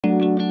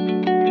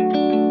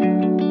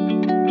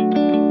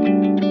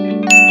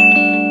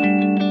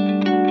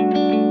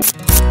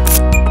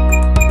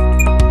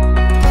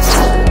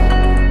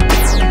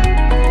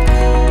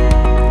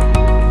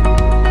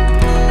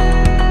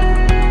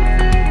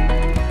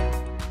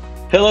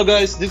Hello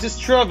guys, this is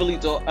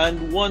TravelLito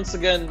and once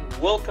again,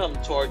 welcome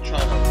to our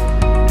channel.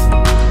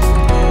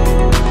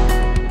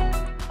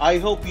 I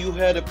hope you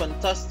had a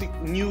fantastic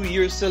New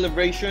Year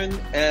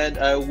celebration and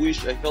I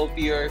wish a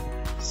healthier,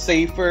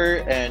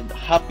 safer and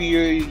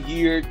happier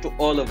year to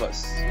all of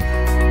us.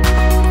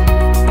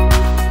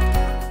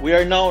 We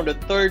are now on the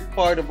third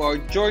part of our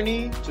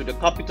journey to the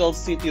capital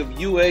city of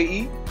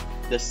UAE,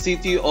 the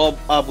city of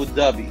Abu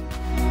Dhabi.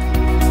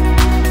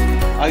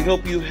 I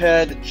hope you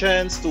had a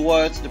chance to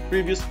watch the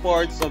previous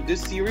parts of this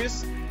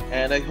series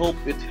and I hope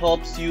it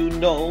helps you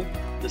know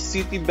the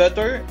city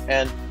better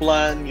and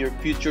plan your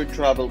future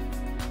travel.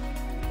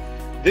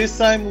 This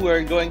time we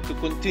are going to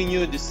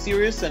continue this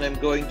series and I'm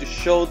going to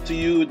show to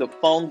you the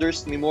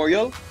Founders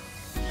Memorial.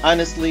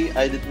 Honestly,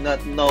 I did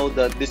not know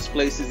that this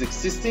place is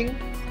existing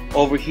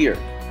over here.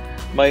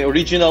 My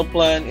original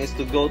plan is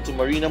to go to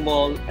Marina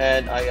Mall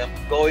and I am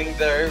going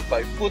there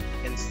by foot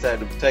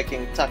instead of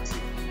taking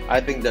taxi. I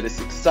think that is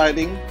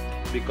exciting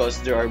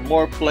because there are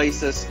more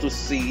places to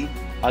see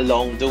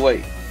along the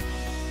way.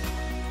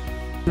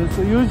 It's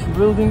a huge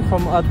building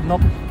from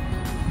ADNOC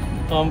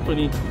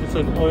company. It's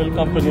an oil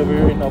company over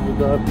here in Abu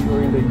Dhabi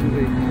or in the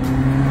UAE.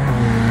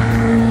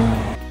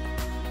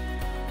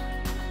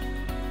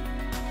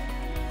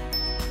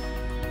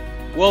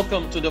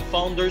 Welcome to the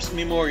Founders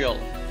Memorial.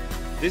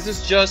 This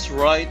is just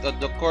right at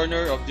the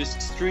corner of this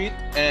street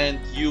and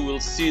you will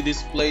see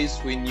this place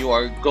when you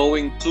are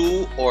going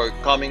to or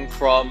coming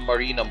from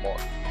Marina Mall.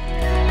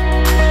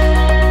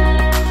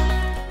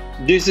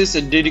 This is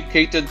a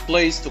dedicated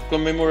place to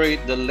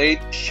commemorate the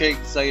late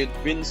Sheikh Zayed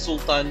Bin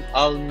Sultan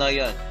Al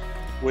Nahyan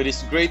with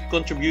his great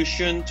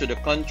contribution to the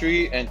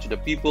country and to the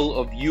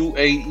people of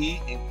UAE,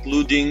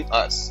 including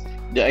us,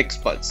 the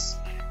expats.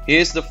 He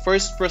is the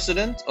first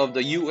president of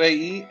the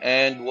UAE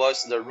and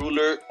was the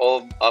ruler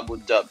of Abu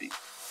Dhabi.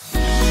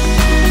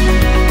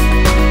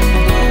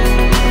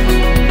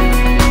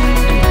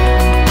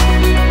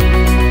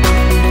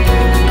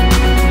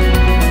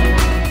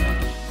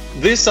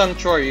 This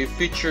sanctuary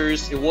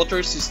features a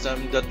water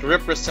system that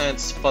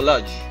represents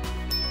Falaj.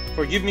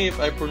 Forgive me if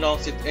I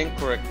pronounce it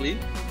incorrectly.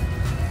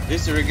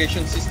 This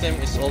irrigation system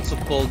is also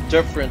called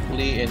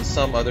differently in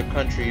some other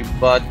countries,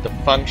 but the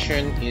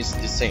function is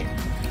the same.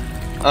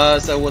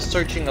 As I was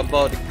searching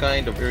about the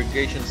kind of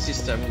irrigation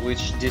system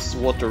which this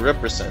water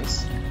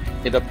represents,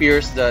 it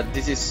appears that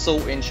this is so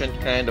ancient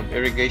kind of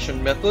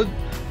irrigation method,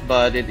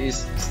 but it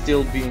is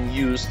still being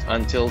used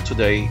until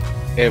today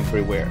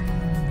everywhere.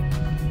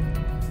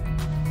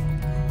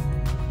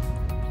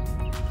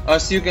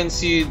 As you can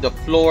see, the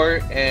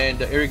floor and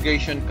the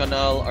irrigation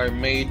canal are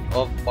made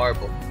of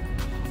marble.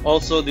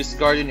 Also, this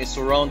garden is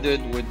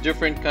surrounded with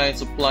different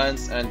kinds of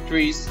plants and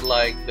trees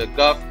like the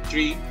gaf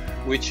tree,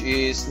 which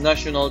is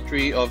national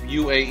tree of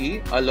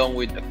UAE, along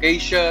with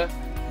acacia,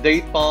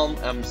 date palm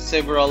and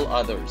several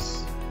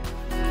others.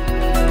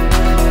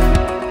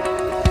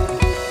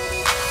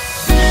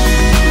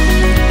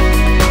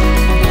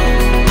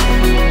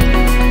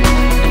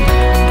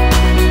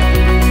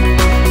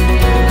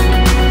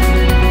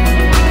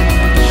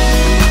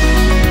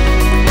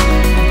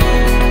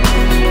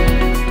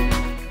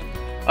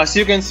 As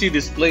you can see,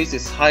 this place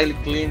is highly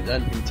cleaned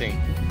and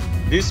maintained.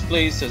 This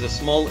place has a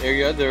small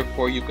area,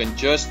 therefore you can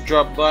just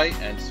drop by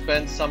and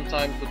spend some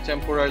time to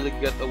temporarily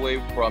get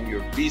away from your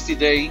busy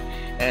day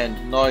and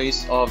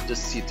noise of the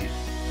city.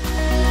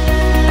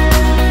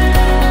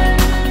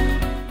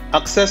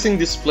 Accessing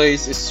this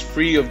place is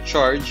free of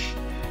charge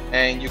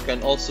and you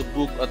can also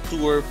book a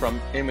tour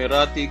from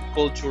Emirati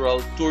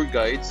cultural tour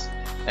guides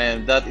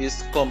and that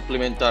is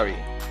complimentary.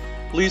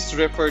 Please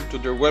refer to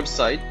their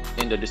website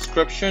in the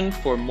description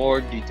for more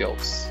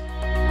details.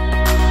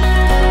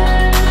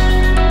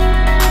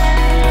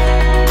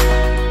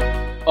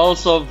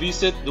 Also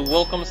visit the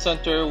Welcome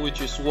Center, which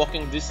is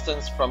walking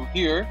distance from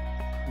here,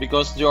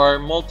 because there are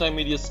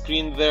multimedia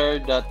screen there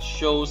that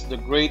shows the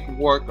great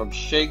work of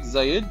Sheikh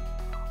Zayed.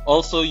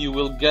 Also, you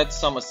will get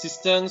some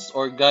assistance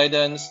or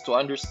guidance to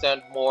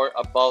understand more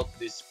about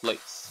this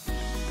place.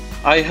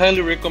 I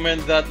highly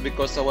recommend that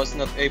because I was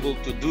not able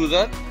to do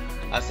that.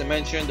 As I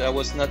mentioned, I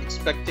was not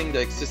expecting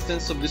the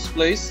existence of this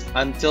place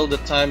until the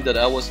time that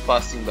I was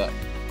passing by.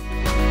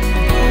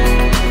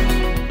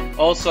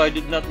 Also, I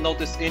did not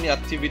notice any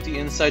activity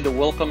inside the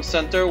Welcome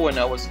Center when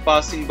I was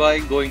passing by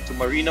going to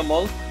Marina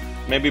Mall.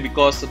 Maybe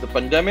because of the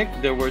pandemic,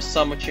 there were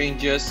some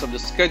changes of the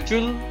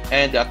schedule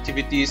and the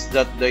activities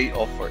that they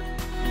offered.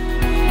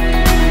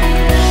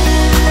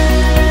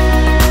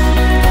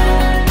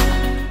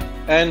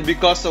 And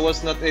because I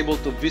was not able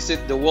to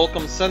visit the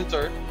Welcome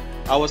Center,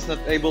 I was not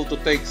able to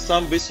take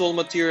some visual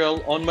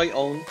material on my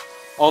own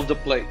of the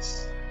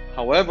place.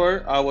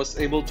 However, I was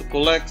able to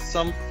collect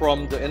some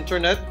from the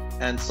internet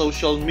and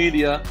social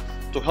media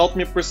to help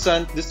me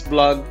present this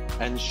vlog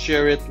and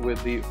share it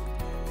with you.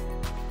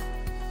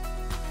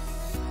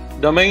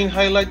 The main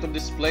highlight of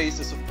this place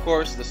is of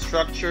course the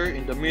structure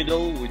in the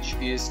middle, which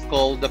is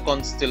called the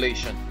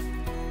constellation.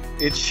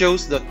 It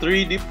shows the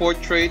 3D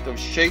portrait of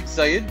Sheikh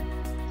Zayed.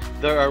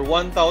 There are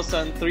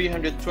 1,327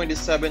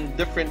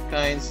 different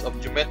kinds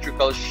of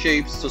geometrical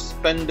shapes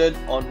suspended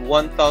on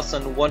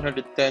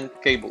 1,110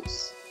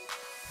 cables.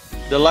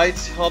 The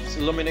lights helps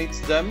illuminates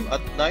them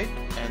at night,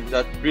 and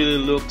that really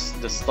looks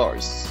the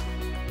stars.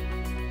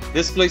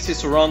 This place is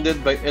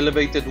surrounded by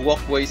elevated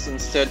walkways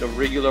instead of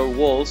regular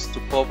walls to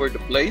cover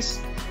the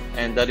place,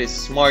 and that is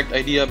a smart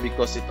idea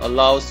because it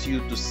allows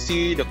you to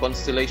see the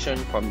constellation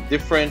from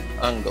different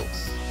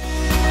angles.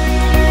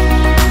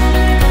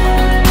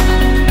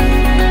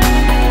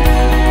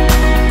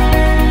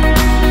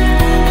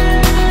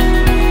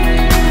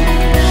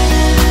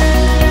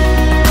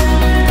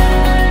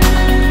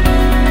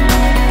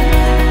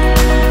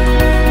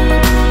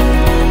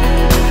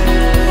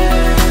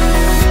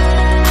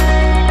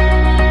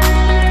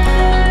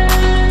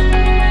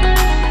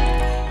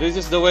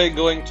 This is the way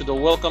going to the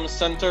Welcome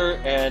Center,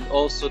 and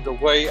also the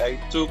way I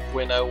took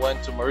when I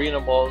went to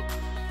Marina Mall,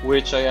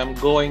 which I am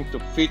going to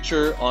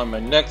feature on my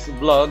next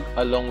vlog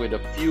along with a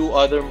few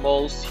other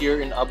malls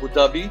here in Abu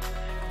Dhabi.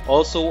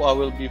 Also, I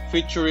will be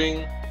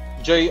featuring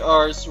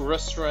JR's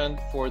restaurant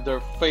for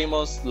their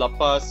famous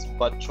lapas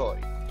bak choy.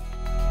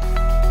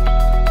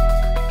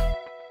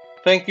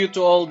 Thank you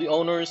to all the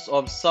owners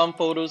of some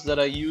photos that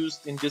I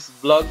used in this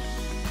vlog.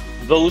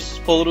 Those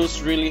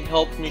photos really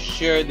helped me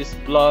share this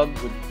vlog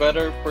with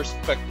better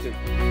perspective.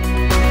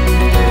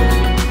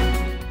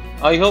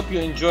 I hope you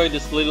enjoyed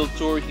this little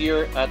tour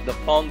here at the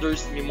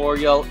Founders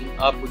Memorial in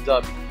Abu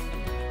Dhabi.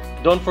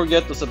 Don't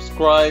forget to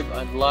subscribe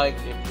and like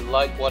if you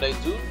like what I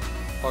do,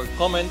 or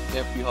comment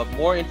if you have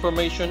more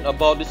information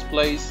about this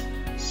place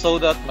so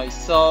that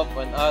myself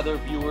and other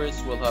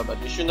viewers will have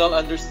additional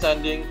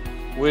understanding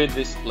with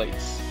this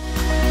place.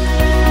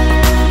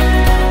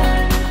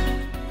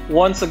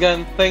 Once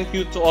again, thank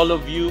you to all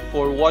of you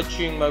for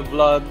watching my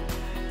vlog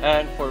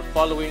and for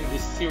following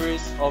this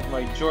series of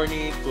my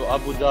journey to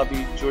Abu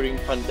Dhabi during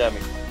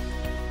pandemic.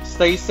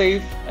 Stay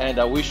safe, and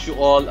I wish you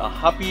all a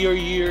happier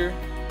year.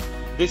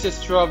 This is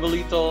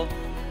TravelLito.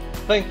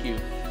 Thank you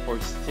for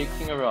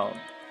sticking around.